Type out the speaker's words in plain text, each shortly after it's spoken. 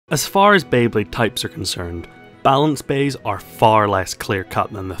As far as Beyblade types are concerned, balance bays are far less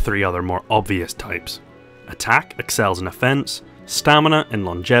clear-cut than the three other more obvious types. Attack excels in offense, stamina in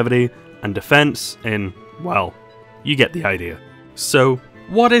longevity, and defense in, well, you get the idea. So,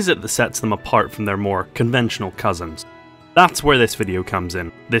 what is it that sets them apart from their more conventional cousins? That's where this video comes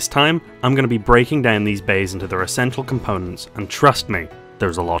in. This time, I'm going to be breaking down these bays into their essential components, and trust me,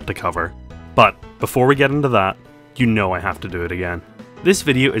 there's a lot to cover. But, before we get into that, you know I have to do it again. This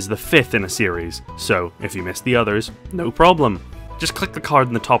video is the 5th in a series, so if you missed the others, no problem. Just click the card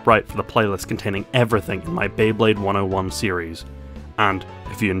in the top right for the playlist containing everything in my Beyblade 101 series. And,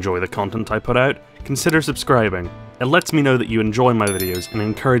 if you enjoy the content I put out, consider subscribing. It lets me know that you enjoy my videos and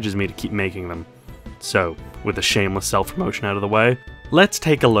encourages me to keep making them. So, with the shameless self-promotion out of the way, let's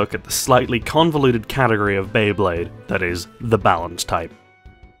take a look at the slightly convoluted category of Beyblade that is the balance type.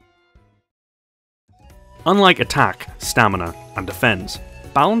 Unlike attack, stamina, and defense,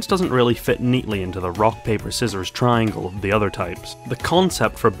 balance doesn't really fit neatly into the rock, paper, scissors triangle of the other types. The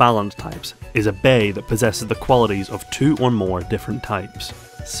concept for balance types is a bay that possesses the qualities of 2 or more different types.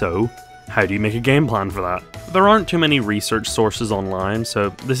 So, how do you make a game plan for that? There aren't too many research sources online, so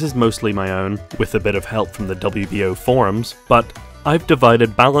this is mostly my own, with a bit of help from the WBO forums, but I've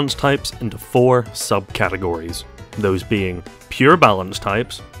divided balance types into 4 subcategories, those being pure balance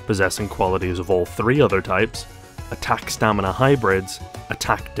types, possessing qualities of all 3 other types, attack stamina hybrids,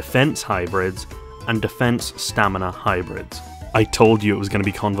 attack defense hybrids, and defense stamina hybrids. I told you it was going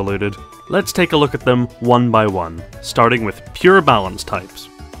to be convoluted. Let's take a look at them one by one, starting with pure balance types.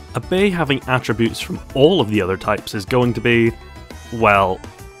 A bay having attributes from all of the other types is going to be, well,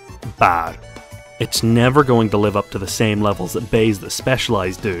 bad. It's never going to live up to the same levels that bays that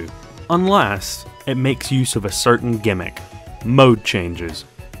specialize do, unless it makes use of a certain gimmick, mode changes.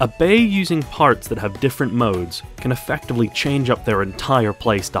 A bay using parts that have different modes can effectively change up their entire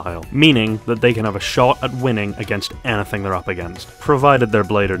playstyle, meaning that they can have a shot at winning against anything they're up against, provided their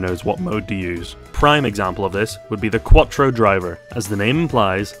blader knows what mode to use. Prime example of this would be the Quattro Driver. As the name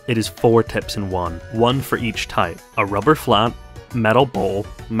implies, it is 4 tips in one for each type. A rubber flat, metal bowl,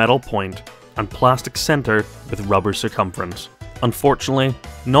 metal point, and plastic center with rubber circumference. Unfortunately,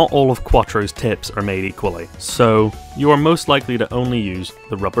 not all of Quattro's tips are made equally, so you are most likely to only use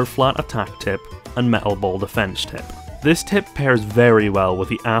the rubber flat attack tip and metal ball defense tip. This tip pairs very well with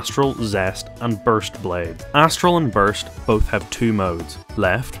the Astral, Zest, and Burst blade. Astral and Burst both have 2 modes,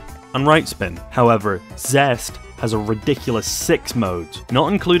 left and right spin. However, Zest has a ridiculous 6 modes,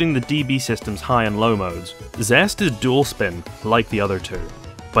 not including the DB system's high and low modes. Zest is dual spin, like the other 2,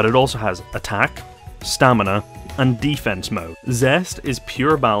 but it also has attack, stamina, and defense mode. Zest is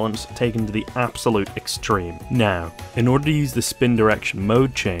pure balance taken to the absolute extreme. Now, in order to use the spin direction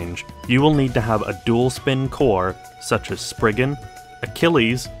mode change, you will need to have a dual spin core such as Spriggan,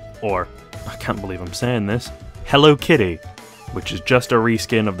 Achilles, or, I can't believe I'm saying this, Hello Kitty, which is just a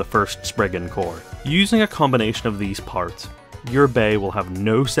reskin of the first Spriggan core. Using a combination of these parts, your bay will have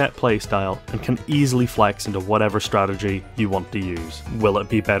no set playstyle and can easily flex into whatever strategy you want to use. Will it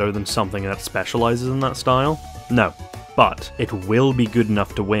be better than something that specializes in that style? No, but it will be good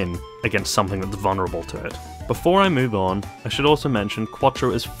enough to win against something that's vulnerable to it. Before I move on, I should also mention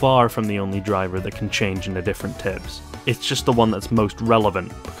Quattro is far from the only driver that can change into different tips. It's just the one that's most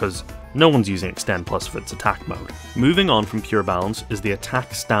relevant because no one's using Extend Plus for its attack mode. Moving on from pure balance is the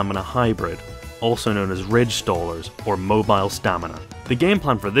attack stamina hybrid, also known as ridge stallers or mobile stamina. The game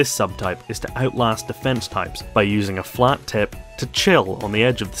plan for this subtype is to outlast defense types by using a flat tip to chill on the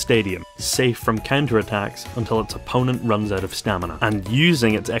edge of the stadium, safe from counterattacks until its opponent runs out of stamina, and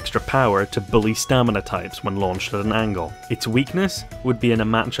using its extra power to bully stamina types when launched at an angle. Its weakness would be in a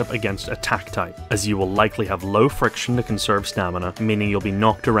matchup against attack type, as you will likely have low friction to conserve stamina, meaning you'll be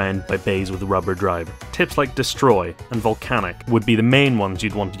knocked around by bays with rubber driver. Tips like Destroy and Volcanic would be the main ones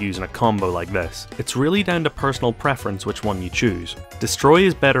you'd want to use in a combo like this. It's really down to personal preference which one you choose. Destroy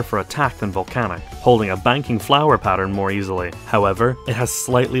is better for attack than Volcanic, holding a banking flower pattern more easily. However, it has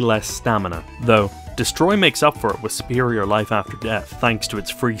slightly less stamina, though Destroy makes up for it with superior life after death thanks to its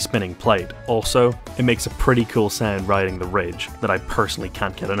free spinning plate. Also, it makes a pretty cool sound riding the ridge that I personally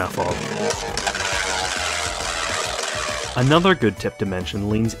can't get enough of. Another good tip to mention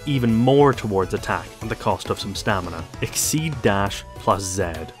leans even more towards attack at the cost of some stamina. Exceed Dash plus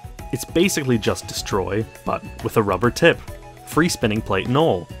Z. It's basically just Destroy, but with a rubber tip. Free spinning plate and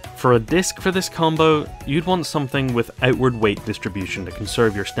all. For a disc for this combo, you'd want something with outward weight distribution to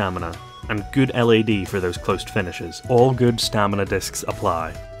conserve your stamina, and good LAD for those close finishes. All good stamina discs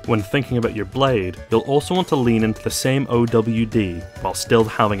apply. When thinking about your blade, you'll also want to lean into the same OWD while still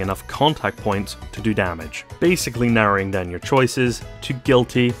having enough contact points to do damage, basically narrowing down your choices to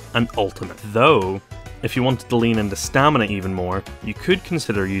Guilty and Ultimate. Though, if you wanted to lean into Stamina even more, you could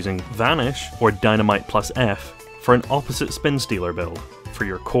consider using Vanish or Dynamite plus F for an opposite Spin Stealer build. For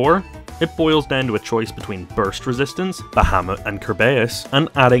your core, it boils down to a choice between Burst Resistance, Bahamut and Kerbeus, and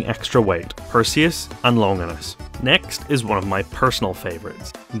adding extra weight, Perseus and Longinus. Next is one of my personal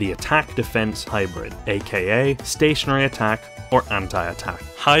favourites, the Attack Defense Hybrid, aka Stationary Attack or Anti-Attack.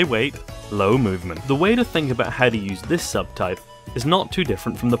 High weight, low movement. The way to think about how to use this subtype is not too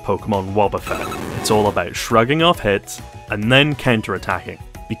different from the Pokemon Wobbuffet. It's all about shrugging off hits and then counter-attacking.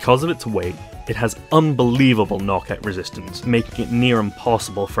 Because of its weight, it has unbelievable knockout resistance, making it near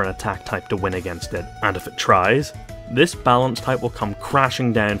impossible for an attack type to win against it. And if it tries, this balance type will come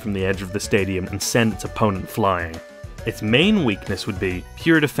crashing down from the edge of the stadium and send its opponent flying. Its main weakness would be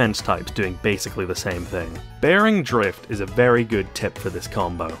pure defense types doing basically the same thing. Bearing Drift is a very good tip for this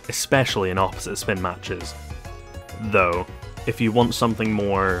combo, especially in opposite spin matches. Though, if you want something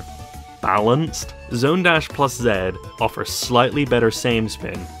more balanced, Zone Dash plus Z offers slightly better same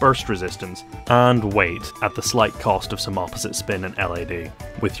spin, burst resistance, and weight at the slight cost of some opposite spin and LAD.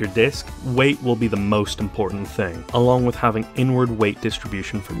 With your disc, weight will be the most important thing, along with having inward weight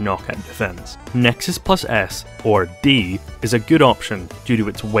distribution for knockout defense. Nexus plus S, or D, is a good option due to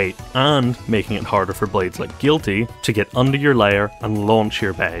its weight and making it harder for blades like Guilty to get under your layer and launch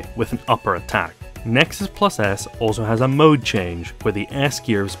your bay with an upper attack. Nexus plus S also has a mode change, where the S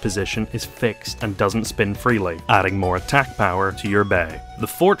gear's position is fixed and doesn't spin freely, adding more attack power to your bay. The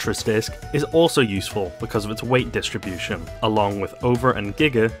Fortress disc is also useful because of its weight distribution, along with Over and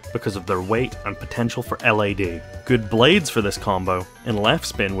Giga because of their weight and potential for LAD. Good blades for this combo in left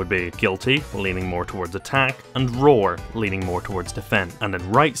spin would be Guilty, leaning more towards attack, and Roar, leaning more towards defense. And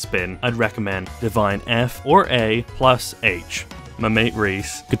in right spin, I'd recommend Divine F or A plus H. My mate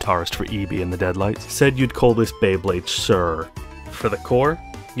Reese, guitarist for EB and the Deadlights, said you'd call this Beyblade Sir. For the core,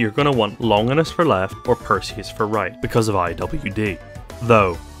 you're going to want Longinus for left or Perseus for right because of IWD.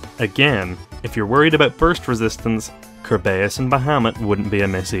 Though, again, if you're worried about burst resistance, Kerbeus and Bahamut wouldn't be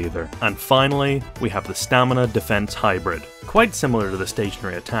amiss either. And finally, we have the Stamina Defense Hybrid, quite similar to the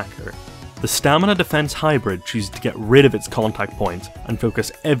Stationary Attacker. The Stamina Defense Hybrid chooses to get rid of its contact points and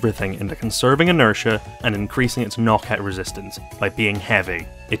focus everything into conserving inertia and increasing its knockout resistance by being heavy.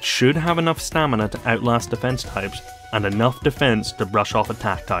 It should have enough stamina to outlast defense types and enough defense to brush off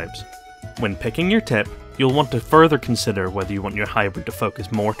attack types. When picking your tip, you'll want to further consider whether you want your hybrid to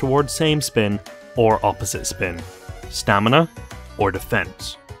focus more towards same spin or opposite spin, stamina or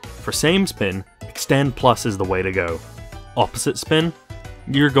defense. For same spin, Extend Plus is the way to go. Opposite spin,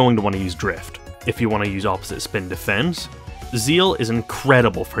 you're going to want to use Drift. If you want to use opposite spin defense, Zeal is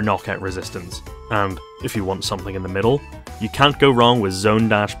incredible for knockout resistance. And if you want something in the middle, you can't go wrong with Zone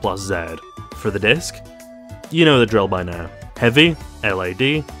Dash plus Z. For the disc, you know the drill by now. Heavy,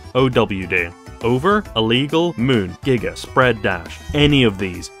 LAD, OWD. Over, Illegal, Moon, Giga, Spread Dash. Any of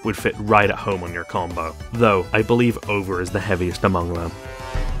these would fit right at home on your combo. Though, I believe Over is the heaviest among them.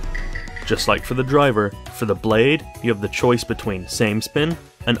 Just like for the driver, for the blade, you have the choice between same spin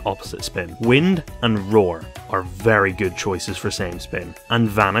and opposite spin. Wind and Roar are very good choices for same spin, and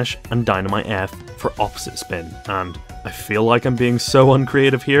Vanish and Dynamite F for opposite spin. And I feel like I'm being so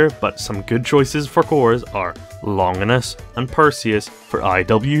uncreative here, but some good choices for cores are Longinus and Perseus for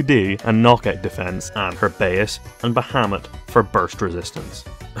IWD and knockout defense, and Kerbeus and Bahamut for burst resistance.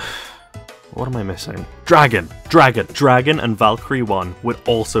 What am I missing? Dragon and Valkyrie 1 would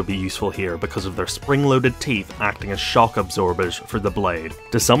also be useful here because of their spring-loaded teeth acting as shock absorbers for the blade.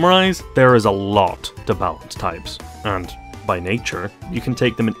 To summarize, there is a lot to balance types, and by nature, you can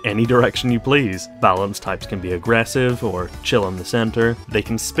take them in any direction you please. Balance types can be aggressive or chill in the center, they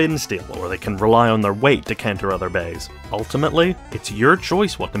can spin steal, or they can rely on their weight to counter other bays. Ultimately, it's your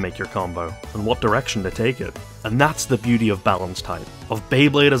choice what to make your combo, and what direction to take it. And that's the beauty of balance type, of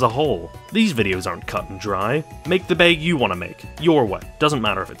Beyblade as a whole. These videos aren't cut and dry. Make the bay you want to make, your way. Doesn't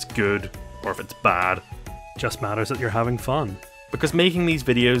matter if it's good, or if it's bad. Just matters that you're having fun. Because making these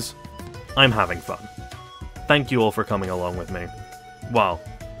videos, I'm having fun. Thank you all for coming along with me. While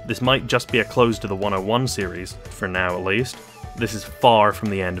this might just be a close to the 101 series, for now at least, this is far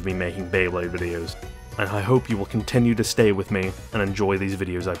from the end of me making Beyblade videos, and I hope you will continue to stay with me and enjoy these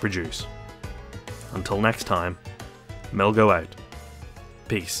videos I produce. Until next time, Milgo out.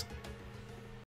 Peace.